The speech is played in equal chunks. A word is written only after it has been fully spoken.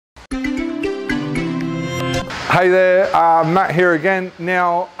Hey there, Matt here again.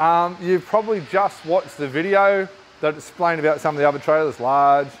 Now, you've probably just watched the video that explained about some of the other trailers,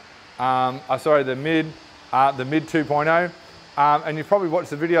 large, the mid 2.0, and you've probably watched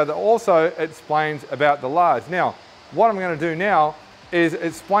the video that also explains about the large. Now, what I'm going to do now is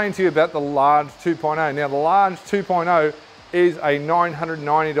explain to you about the large 2.0. Now, the large 2.0 is a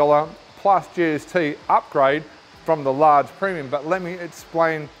 $990 plus GST upgrade from the large premium, but let me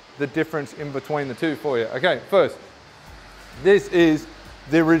explain the difference in between the two for you. Okay, first, this is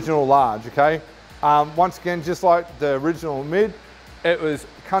the original large, okay? Once again, just like the original mid, it is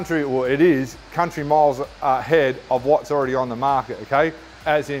country miles ahead of what's already on the market, okay?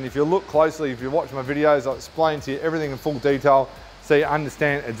 As in, if you look closely, if you watch my videos, I'll explain to you everything in full detail so you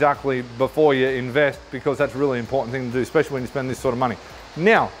understand exactly before you invest, because that's a really important thing to do, especially when you spend this sort of money.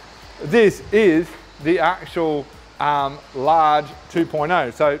 Now, this is the actual large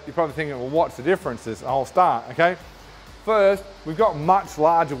 2.0. So you're probably thinking, well, what's the differences? I'll start, okay? First, we've got much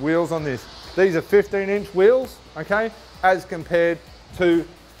larger wheels on this. These are 15-inch wheels, okay, as compared to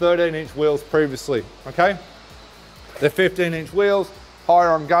 13-inch wheels previously, okay? The 15-inch wheels, higher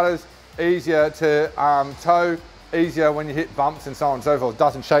on gutters, easier to tow, easier when you hit bumps and so on and so forth.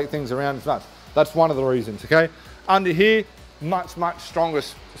 Doesn't shake things around as much. That's one of the reasons, okay? Under here, much stronger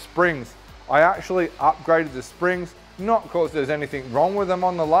springs. I actually upgraded the springs, not because there's anything wrong with them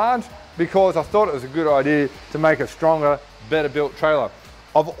on the large, because I thought it was a good idea to make a stronger, better built trailer.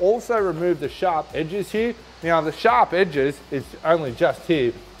 I've also removed the sharp edges here. Now, the sharp edges is only just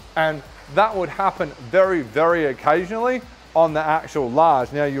here, and that would happen very occasionally on the actual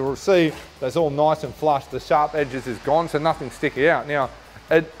large. Now, you will see that's all nice and flush. The sharp edges is gone, so nothing's sticking out. Now,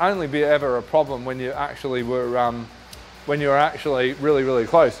 it'd only be ever a problem when you actually were, when you were actually really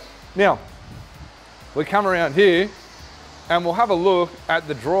close. Now, we come around here and we'll have a look at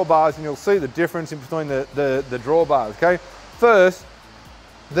the drawbars, and you'll see the difference in between the drawbars, okay? First,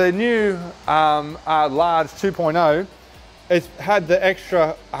 the new large 2.0, it's had the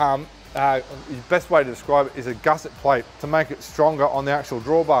extra, best way to describe it is a gusset plate to make it stronger on the actual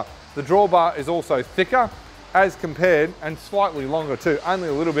drawbar. The drawbar is also thicker as compared, and slightly longer too, only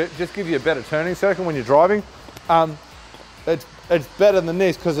a little bit, just give you a better turning circle when you're driving. It's better than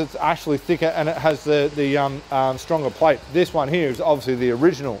this because it's actually thicker and it has the stronger plate. This one here is obviously the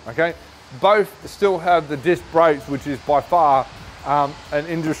original, okay? Both still have the disc brakes, which is by far an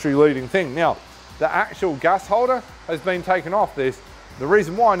industry leading thing. Now, the actual gas holder has been taken off this. The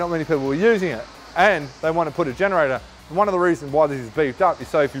reason why not many people are using it, and they want to put a generator. One of the reasons why this is beefed up is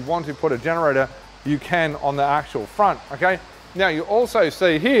so if you want to put a generator, you can on the actual front, okay? Now, you also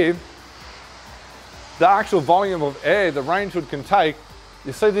see here, the actual volume of air the range hood can take.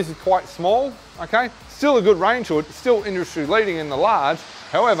 You see this is quite small, okay? Still a good range hood, still industry leading in the large.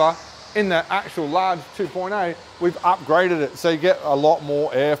 However, in the actual large 2.0, we've upgraded it so you get a lot more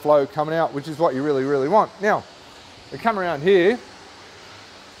airflow coming out, which is what you really want. Now, we come around here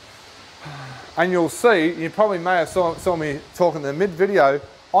and you'll see, you probably may have saw me talking in the mid video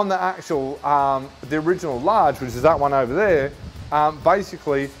on the actual, the original large, which is that one over there.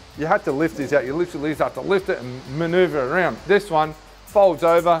 Basically, you had to lift this out. You literally have to lift it and maneuver it around. This one folds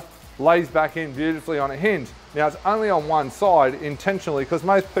over, lays back in beautifully on a hinge. Now, it's only on one side intentionally because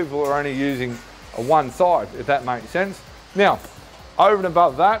most people are only using one side, if that makes sense. Now, over and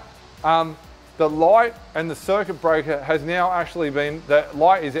above that, the light and the circuit breaker has now actually been, the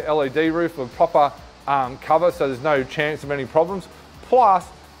light is a LED roof with proper cover, so there's no chance of any problems. Plus,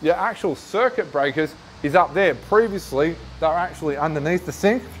 your actual circuit breakers is up there. Previously, they were actually underneath the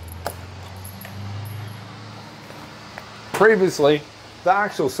sink. Previously, the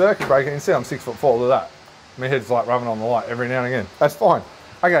actual circuit breaker, you can see I'm 6'4", look at that. My head's like rubbing on the light every now and again. That's fine.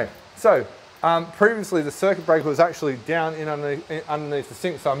 Okay, so previously the circuit breaker was actually down in underneath the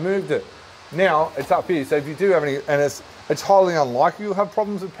sink, so I moved it. Now it's up here, so if you do have any, and it's highly unlikely you'll have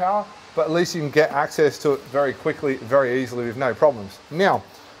problems with power, but at least you can get access to it very quickly, very easily with no problems. Now,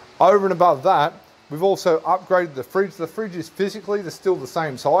 over and above that, we've also upgraded the fridge. The fridge is physically still the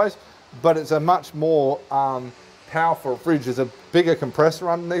same size, but it's a much more powerful fridge. There's a bigger compressor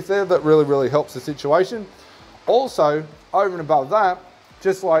underneath there that really helps the situation. Also, over and above that,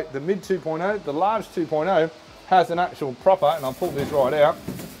 just like the mid 2.0, the large 2.0 has an actual proper, and I'll pull this right out,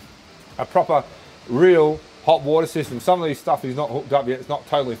 a proper real hot water system. Some of these stuff is not hooked up yet, it's not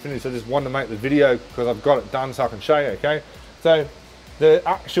totally finished. I just wanted to make the video because I've got it done so I can show you, okay? So the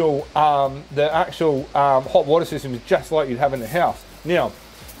actual hot water system is just like you'd have in the house. Now,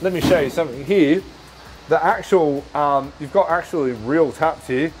 let me show you something here. The actual, you've got actually real taps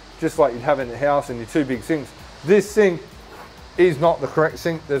here, just like you'd have in the house and your two big sinks. This sink is not the correct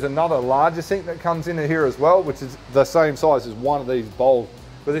sink. There's another larger sink that comes in here as well, which is the same size as one of these bowls,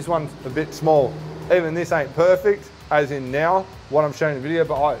 but this one's a bit small. Even this ain't perfect, as in now, what I'm showing in the video,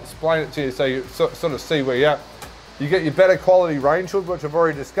 but I explain it to you so you sort of see where you're at. You get your better quality range hood, which I've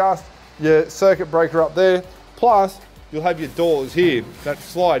already discussed, your circuit breaker up there, plus you'll have your doors here that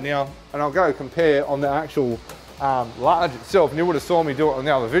slide now, and I'll go compare on the actual large itself, and you would have saw me do it on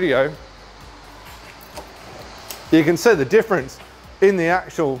the other video. You can see the difference in the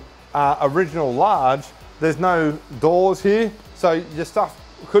actual original large. There's no doors here, so your stuff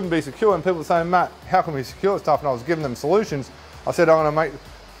couldn't be secure, and people were saying, Matt, how can we secure stuff? And I was giving them solutions. I said, I'm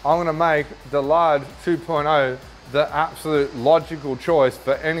gonna make the large 2.0 the absolute logical choice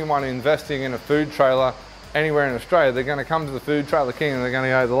for anyone investing in a food trailer anywhere in Australia. They're gonna come to the Food Trailer King and they're gonna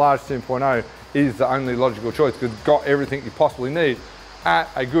go, the large 2.0 is the only logical choice because it's got everything you possibly need at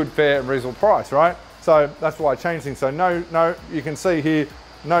a good, fair, and reasonable price, right? So that's why I changed things. So no, you can see here,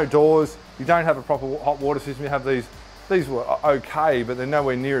 no doors. You don't have a proper hot water system. You have these were okay, but they're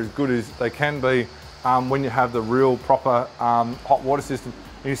nowhere near as good as they can be when you have the real proper hot water system.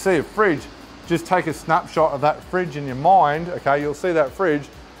 And you see a fridge, just take a snapshot of that fridge in your mind, okay? You'll see that fridge.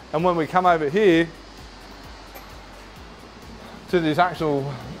 And when we come over here to the actual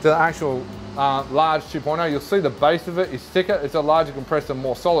large 2.0, you'll see the base of it is thicker. It's a larger compressor,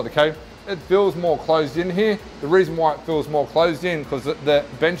 more solid, okay? It feels more closed in here. The reason why it feels more closed in, because the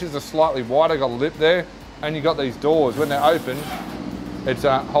benches are slightly wider, got a lip there, and you got these doors. When they're open, it's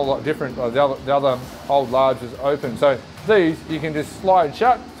a whole lot different. Like the other old large is open. So these, you can just slide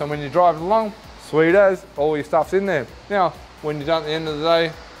shut. So when you're driving along, sweet as, all your stuff's in there. Now, when you're done at the end of the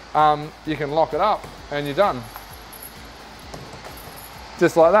day, you can lock it up and you're done.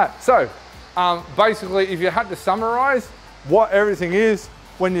 Just like that. So basically, if you had to summarize what everything is,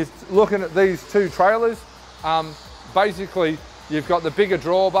 when you're looking at these two trailers, basically you've got the bigger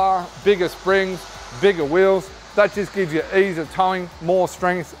drawbar, bigger springs, bigger wheels. That just gives you ease of towing, more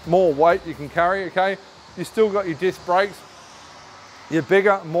strength, more weight you can carry, okay? You still got your disc brakes, your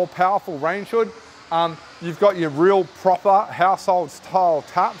bigger, more powerful range hood. You've got your real proper household style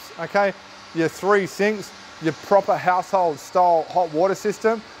taps, okay? Your 3 sinks, your proper household style hot water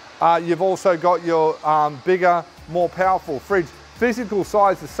system. You've also got your bigger, more powerful fridge. Physical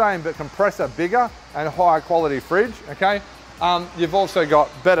size the same, but compressor bigger and higher quality fridge, okay? You've also got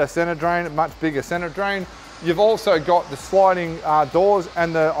better center drain, much bigger center drain. You've also got the sliding doors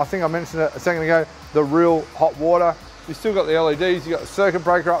and I think I mentioned it a second ago, the real hot water. You've still got the LEDs, you've got the circuit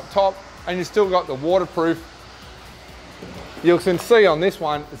breaker up top, and you've still got the waterproof. You can see on this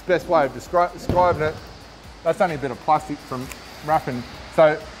one, it's the best way of describing it, that's only a bit of plastic from wrapping.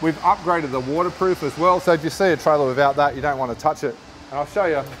 So we've upgraded the waterproof as well. So if you see a trailer without that, you don't want to touch it. And I'll show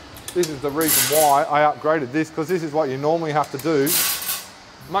you, this is the reason why I upgraded this, because this is what you normally have to do.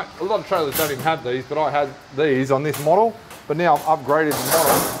 A lot of trailers don't even have these, but I had these on this model, but now I've upgraded the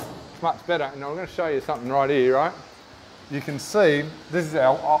model. It's much better. And I'm going to show you something right here, right? You can see, this is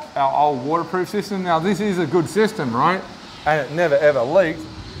our old waterproof system. Now this is a good system, right? And it never ever leaked,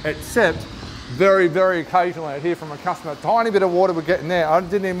 except very, very occasionally I hear from a customer, a tiny bit of water we're getting there. I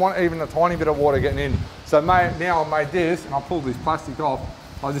didn't even want even a tiny bit of water getting in. So now I made this, and I pulled this plastic off.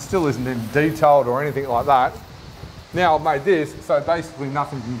 Like, this still isn't even detailed or anything like that. Now I've made this, so basically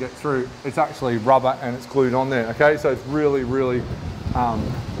nothing can get through. It's actually rubber and it's glued on there, okay? So it's really, really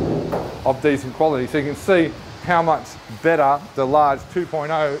of decent quality. So you can see how much better the large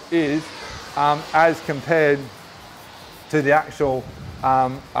 2.0 is as compared to the actual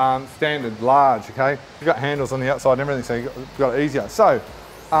standard large, okay? You've got handles on the outside and everything, so you've got it easier. So,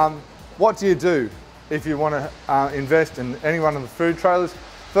 what do you do if you want to invest in any one of the food trailers?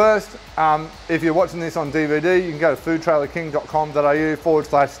 First, if you're watching this on DVD, you can go to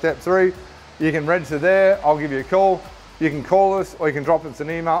foodtrailerking.com.au/step3. You can register there, I'll give you a call. You can call us or you can drop us an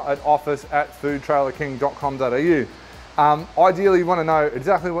email at office@foodtrailerking.com.au. Ideally, you want to know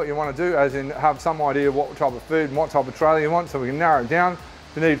exactly what you want to do, as in have some idea what type of food and what type of trailer you want, so we can narrow it down.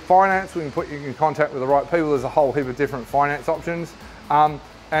 If you need finance, we can put you in contact with the right people. There's a whole heap of different finance options. And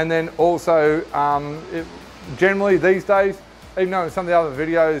then also, generally these days, even though in some of the other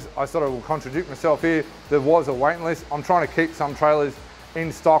videos I sort of will contradict myself here, there was a waiting list. I'm trying to keep some trailers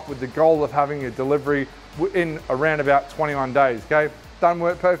in stock with the goal of having a delivery in around about 21 days, okay? Doesn't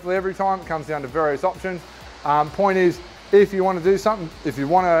work perfectly every time, it comes down to various options. Point is, if you want to do something, if you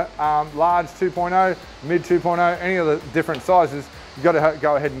want a large 2.0, mid 2.0, any of the different sizes, you've got to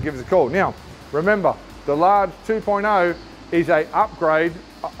go ahead and give us a call. Now, remember, the large 2.0 is a upgrade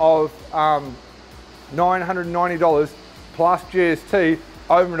of $990 plus GST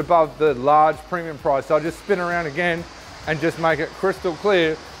over and above the large premium price. So I'll just spin around again. and just make it crystal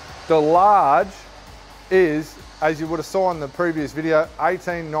clear, the large is, as you would have saw in the previous video,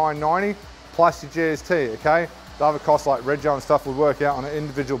 $18,990 plus your GST, okay? The other costs like rego and stuff would work out on an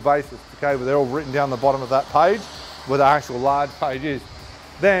individual basis, okay? But they're all written down the bottom of that page where the actual large page is.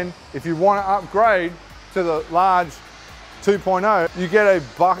 Then, if you want to upgrade to the large 2.0, you get a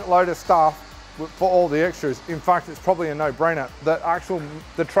bucket load of stuff for all the extras. In fact, it's probably a no-brainer.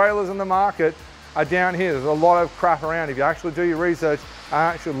 The trailers in the market are down here. There's a lot of crap around. If you actually do your research and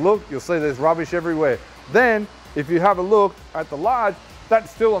actually look, you'll see there's rubbish everywhere. Then, if you have a look at the large,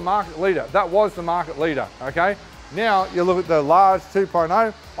 that's still a market leader. That was the market leader, okay? Now, you look at the large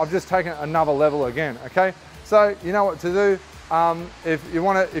 2.0, I've just taken another level again, okay? So, you know what to do.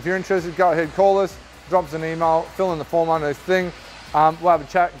 If you're interested, go ahead, call us, drop us an email, fill in the form on this thing. We'll have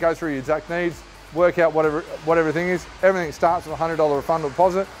a chat, go through your exact needs, work out what everything is. Everything starts with a $100 refundable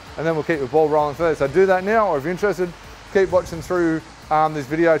deposit, and then we'll keep the ball rolling further. So do that now, or if you're interested, keep watching through this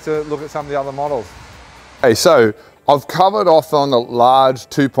video to look at some of the other models. Okay, so I've covered off on the large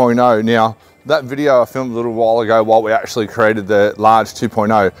 2.0. Now, that video I filmed a little while ago while we actually created the large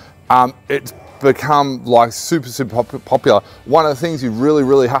 2.0, it's become like super popular. One of the things you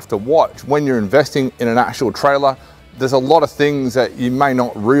really have to watch when you're investing in an actual trailer, there's a lot of things that you may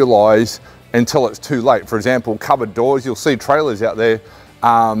not realize until it's too late. For example, cupboard doors. You'll see trailers out there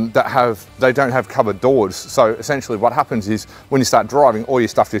they don't have cupboard doors. So essentially what happens is when you start driving, all your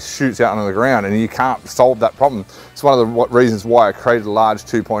stuff just shoots out onto the ground and you can't solve that problem. It's one of the reasons why I created a large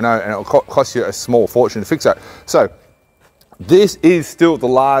 2.0, and it'll cost you a small fortune to fix that. So this is still the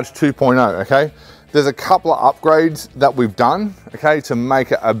large 2.0, okay? There's a couple of upgrades that we've done, okay, to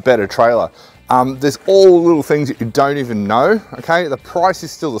make it a better trailer. There's all little things that you don't even know, okay? The price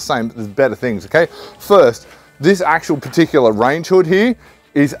is still the same, but there's better things, okay? First, this actual particular range hood here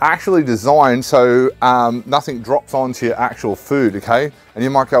is actually designed so nothing drops onto your actual food, okay? And you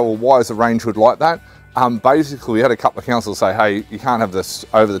might go, well, why is the range hood like that? Basically, we had a couple of councils say, hey, you can't have this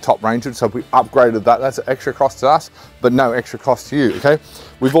over the top range hood, so we upgraded that. That's an extra cost to us, but no extra cost to you, okay?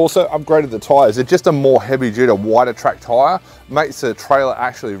 We've also upgraded the tires. They're just a more heavy duty, wider track tire, makes the trailer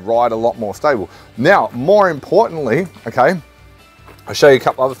actually ride a lot more stable. Now, more importantly, okay, I'll show you a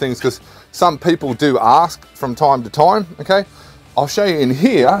couple other things because some people do ask from time to time, okay? I'll show you in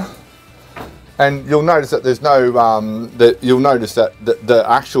here, and you'll notice that there's no, you'll notice that the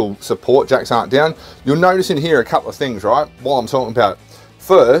actual support jacks aren't down. You'll notice in here a couple of things, right, while I'm talking about it.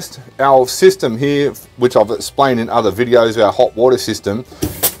 First, our system here, which I've explained in other videos, our hot water system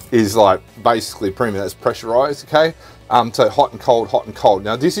is like basically premium, that's pressurized, okay? So hot and cold, hot and cold.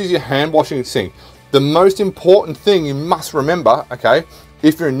 Now this is your hand washing sink. The most important thing you must remember, okay,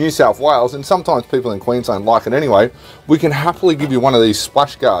 if you're in New South Wales, and sometimes people in Queensland like it anyway, we can happily give you one of these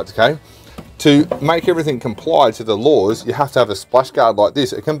splash guards, okay? To make everything comply to the laws, you have to have a splash guard like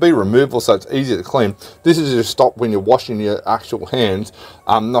this. It can be removable, so it's easy to clean. This is to stop when you're washing your actual hands,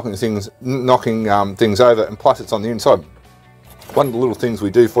 knocking things over, and plus it's on the inside. One of the little things we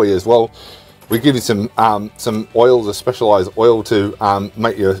do for you as well, we give you some oils, a specialized oil to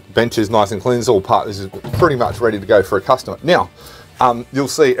make your benches nice and clean. This is pretty much ready to go for a customer. Now, you'll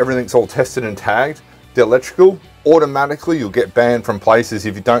see everything's all tested and tagged. The electrical, automatically you'll get banned from places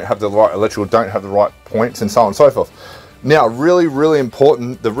if you don't have the right electrical, don't have the right points, and so on and so forth. Now, really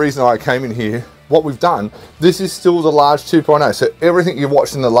important, the reason I came in here, what we've done, this is still the large 2.0, so everything you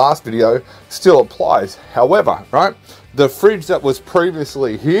watched in the last video still applies. However, right, the fridge that was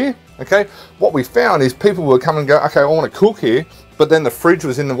previously here, okay, what we found is people would come and go, okay, I want to cook here, but then the fridge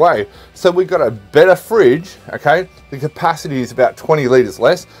was in the way. So we've got a better fridge, okay? The capacity is about 20 litres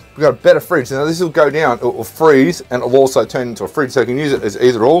less. We've got a better fridge. Now this will go down, it will freeze, and it will also turn into a fridge, so you can use it as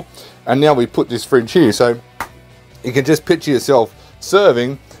either or. And now we put this fridge here, so you can just picture yourself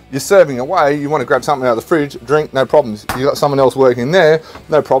serving. You're serving away, you want to grab something out of the fridge, drink, no problems. You got someone else working there,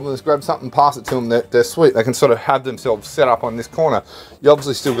 no problems. Grab something, pass it to them, they're sweet. They can sort of have themselves set up on this corner. You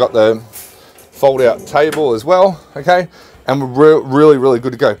obviously still got the fold out table as well, okay? And we're really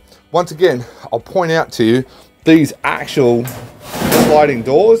good to go. Once again, I'll point out to you these actual sliding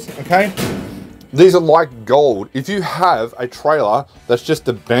doors, okay? These are like gold. If you have a trailer that's just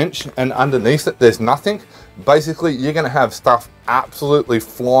a bench and underneath it there's nothing, basically you're gonna have stuff absolutely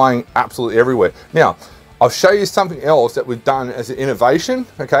flying absolutely everywhere. Now, I'll show you something else that we've done as an innovation,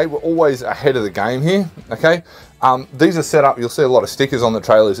 okay? We're always ahead of the game here, okay? These are set up, you'll see a lot of stickers on the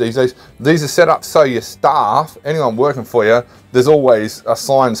trailers these days. These are set up so your staff, anyone working for you, there's always a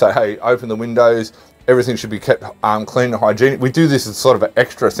sign say, hey, open the windows, everything should be kept clean and hygienic. We do this as sort of an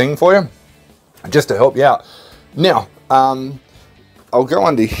extra thing for you, just to help you out. Now, I'll go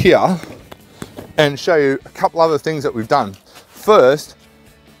under here, and show you a couple other things that we've done. First,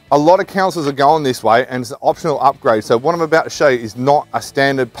 a lot of councils are going this way and it's an optional upgrade. So what I'm about to show you is not a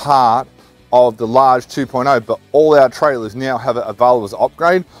standard part of the large 2.0, but all our trailers now have it available as an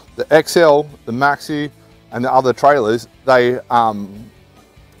upgrade. The XL, the Maxi, and the other trailers, they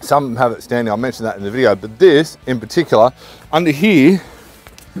some of them have it standing. I'll mention that in the video, but this in particular, under here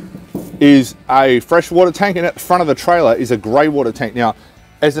is a freshwater tank, and at the front of the trailer is a grey water tank. Now,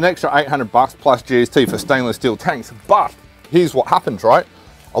 there's an extra 800 bucks plus GST for stainless steel tanks, but here's what happens, right?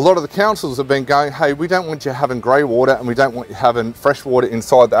 A lot of the councils have been going, hey, we don't want you having grey water and we don't want you having fresh water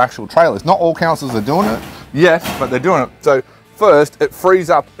inside the actual trailers. Not all councils are doing it, yes, but they're doing it. So first, it frees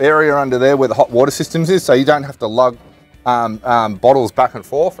up area under there where the hot water systems is, so you don't have to lug bottles back and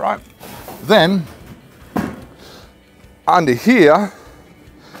forth, right? Then, under here,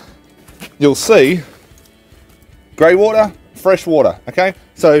 you'll see grey water, fresh water, okay?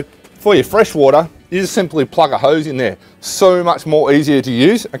 So for your fresh water, you just simply plug a hose in there. So much more easier to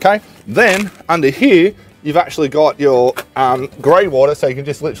use, okay? Then under here, you've actually got your grey water, so you can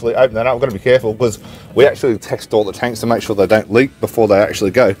just literally open that up. I've got to be careful because we actually test all the tanks to make sure they don't leak before they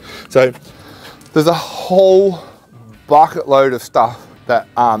actually go. So there's a whole bucket load of stuff that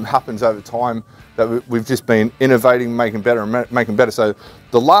happens over time that we've just been innovating, making better and making better. So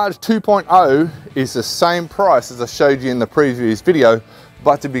the large 2.0 is the same price as I showed you in the previous video,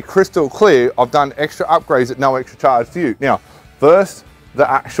 but to be crystal clear, I've done extra upgrades at no extra charge to you. Now, first, the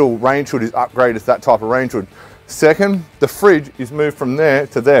actual range hood is upgraded to that type of range hood. Second, the fridge is moved from there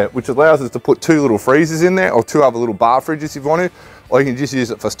to there, which allows us to put 2 little freezers in there or 2 other little bar fridges if you want to, or you can just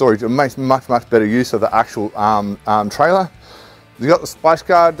use it for storage. It makes much, much better use of the actual trailer. You've got the splash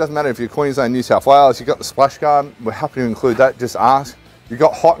guard, doesn't matter if you're Queensland, New South Wales, you've got the splash guard, we're happy to include that, just ask. You've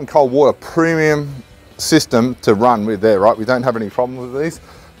got hot and cold water premium system to run with there, right? We don't have any problems with these.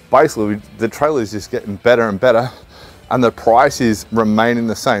 Basically, the trailer is just getting better and better and the price is remaining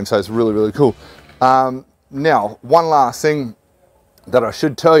the same, so it's really, really cool. Now, one last thing that I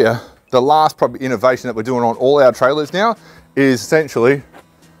should tell you, the last probably innovation that we're doing on all our trailers now is essentially,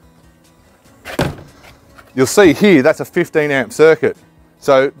 you'll see here, that's a 15 amp circuit.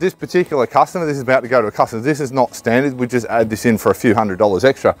 So this particular customer, this is about to go to a customer, this is not standard, we just add this in for a few $100s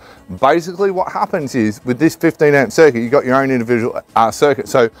extra. Basically what happens is, with this 15 amp circuit, you've got your own individual circuit.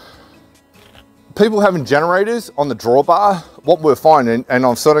 So people having generators on the drawbar, what we're finding, and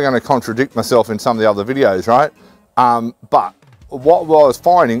I'm sort of going to contradict myself in some of the other videos, right? But what I was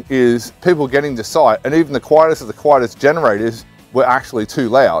finding is people getting to site, and even the quietest of the quietest generators were actually too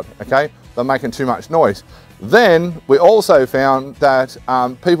loud, okay? They're making too much noise. Then we also found that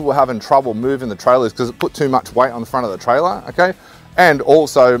people were having trouble moving the trailers because it put too much weight on the front of the trailer, okay? And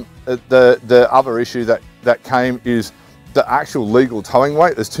also the other issue that came is the actual legal towing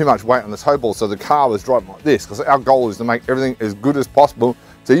weight. There's too much weight on the tow ball, so the car was driving like this, because our goal is to make everything as good as possible.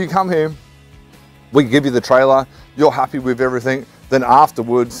 So you come here, we give you the trailer, you're happy with everything, then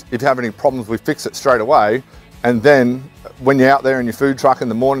afterwards, if you have any problems, we fix it straight away. And then when you're out there in your food truck in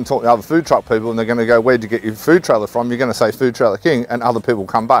the morning talking to other food truck people and they're going to go, where'd you get your food trailer from? You're going to say Food Trailer King, and other people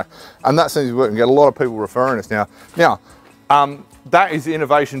come back. And that seems to work and get a lot of people referring us now. Now, that is the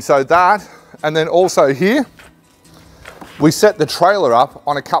innovation. So that, and then also here, we set the trailer up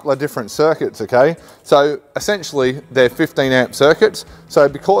on a couple of different circuits, okay? So essentially they're 15 amp circuits. So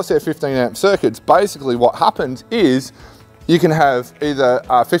because they're 15 amp circuits, basically what happens is you can have either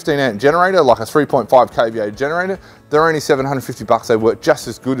a 15 amp generator, like a 3.5 kVA generator. They're only 750 bucks. They work just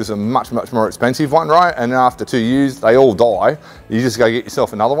as good as a much, much more expensive one, right? And after 2 years, they all die. You just go get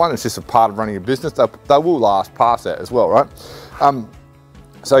yourself another one. It's just a part of running a business. They will last past that as well, right?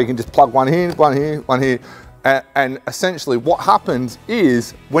 So you can just plug one here, one here, one here. And essentially what happens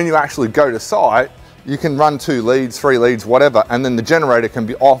is when you actually go to site, you can run 2 leads, 3 leads, whatever, and then the generator can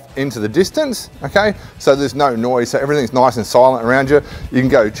be off into the distance, okay? So there's no noise, so everything's nice and silent around you. You can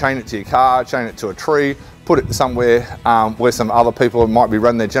go chain it to your car, chain it to a tree, put it somewhere where some other people might be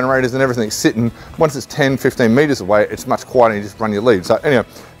running their generators, and everything's sitting. Once it's 10, 15 meters away, it's much quieter, and you just run your lead. So anyway,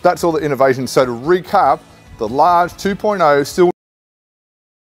 that's all the innovation. So to recap, the large 2.0 still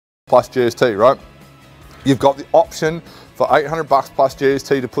plus GST, right? You've got the option for 800 bucks plus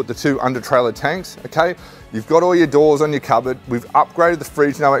GST to put the 2 under trailer tanks, okay? You've got all your doors on your cupboard. We've upgraded the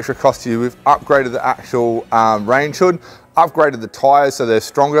fridge, no extra cost to you. We've upgraded the actual range hood, upgraded the tires so they're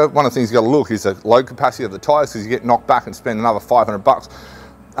stronger. One of the things you gotta look is the load capacity of the tires, because you get knocked back and spend another 500 bucks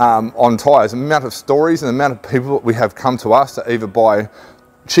on tires. The amount of stories and the amount of people that we have come to us to either buy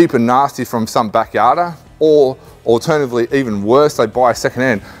cheap and nasty from some backyarder, or alternatively, even worse, they buy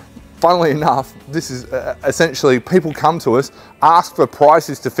secondhand. funnily enough, this is essentially people come to us, ask for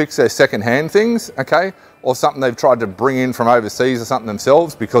prices to fix their second-hand things, okay? Or something they've tried to bring in from overseas or something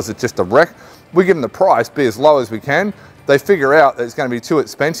themselves because it's just a wreck. We give them the price, be as low as we can. They figure out that it's going to be too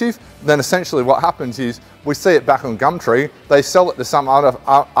expensive. Then essentially what happens is we see it back on Gumtree, they sell it to some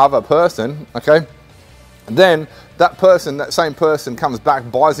other person, okay? And then that same person comes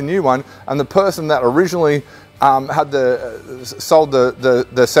back, buys a new one, and the person that originally sold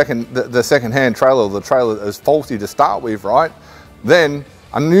the second-hand trailer, or the trailer that was faulty to start with, right? Then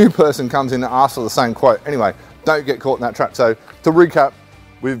a new person comes in and asks for the same quote. Anyway, don't get caught in that trap. So to recap,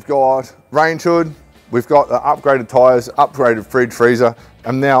 we've got range hood, we've got the upgraded tyres, upgraded fridge, freezer,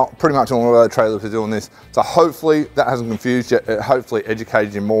 and now pretty much all of our trailers are doing this. So hopefully that hasn't confused you, it hopefully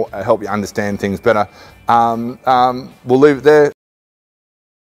educated you more, help you understand things better. We'll leave it there.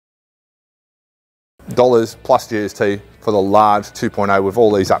 Dollars plus GST for the large 2.0 with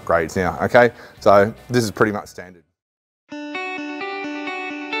all these upgrades now, okay? So this is pretty much standard.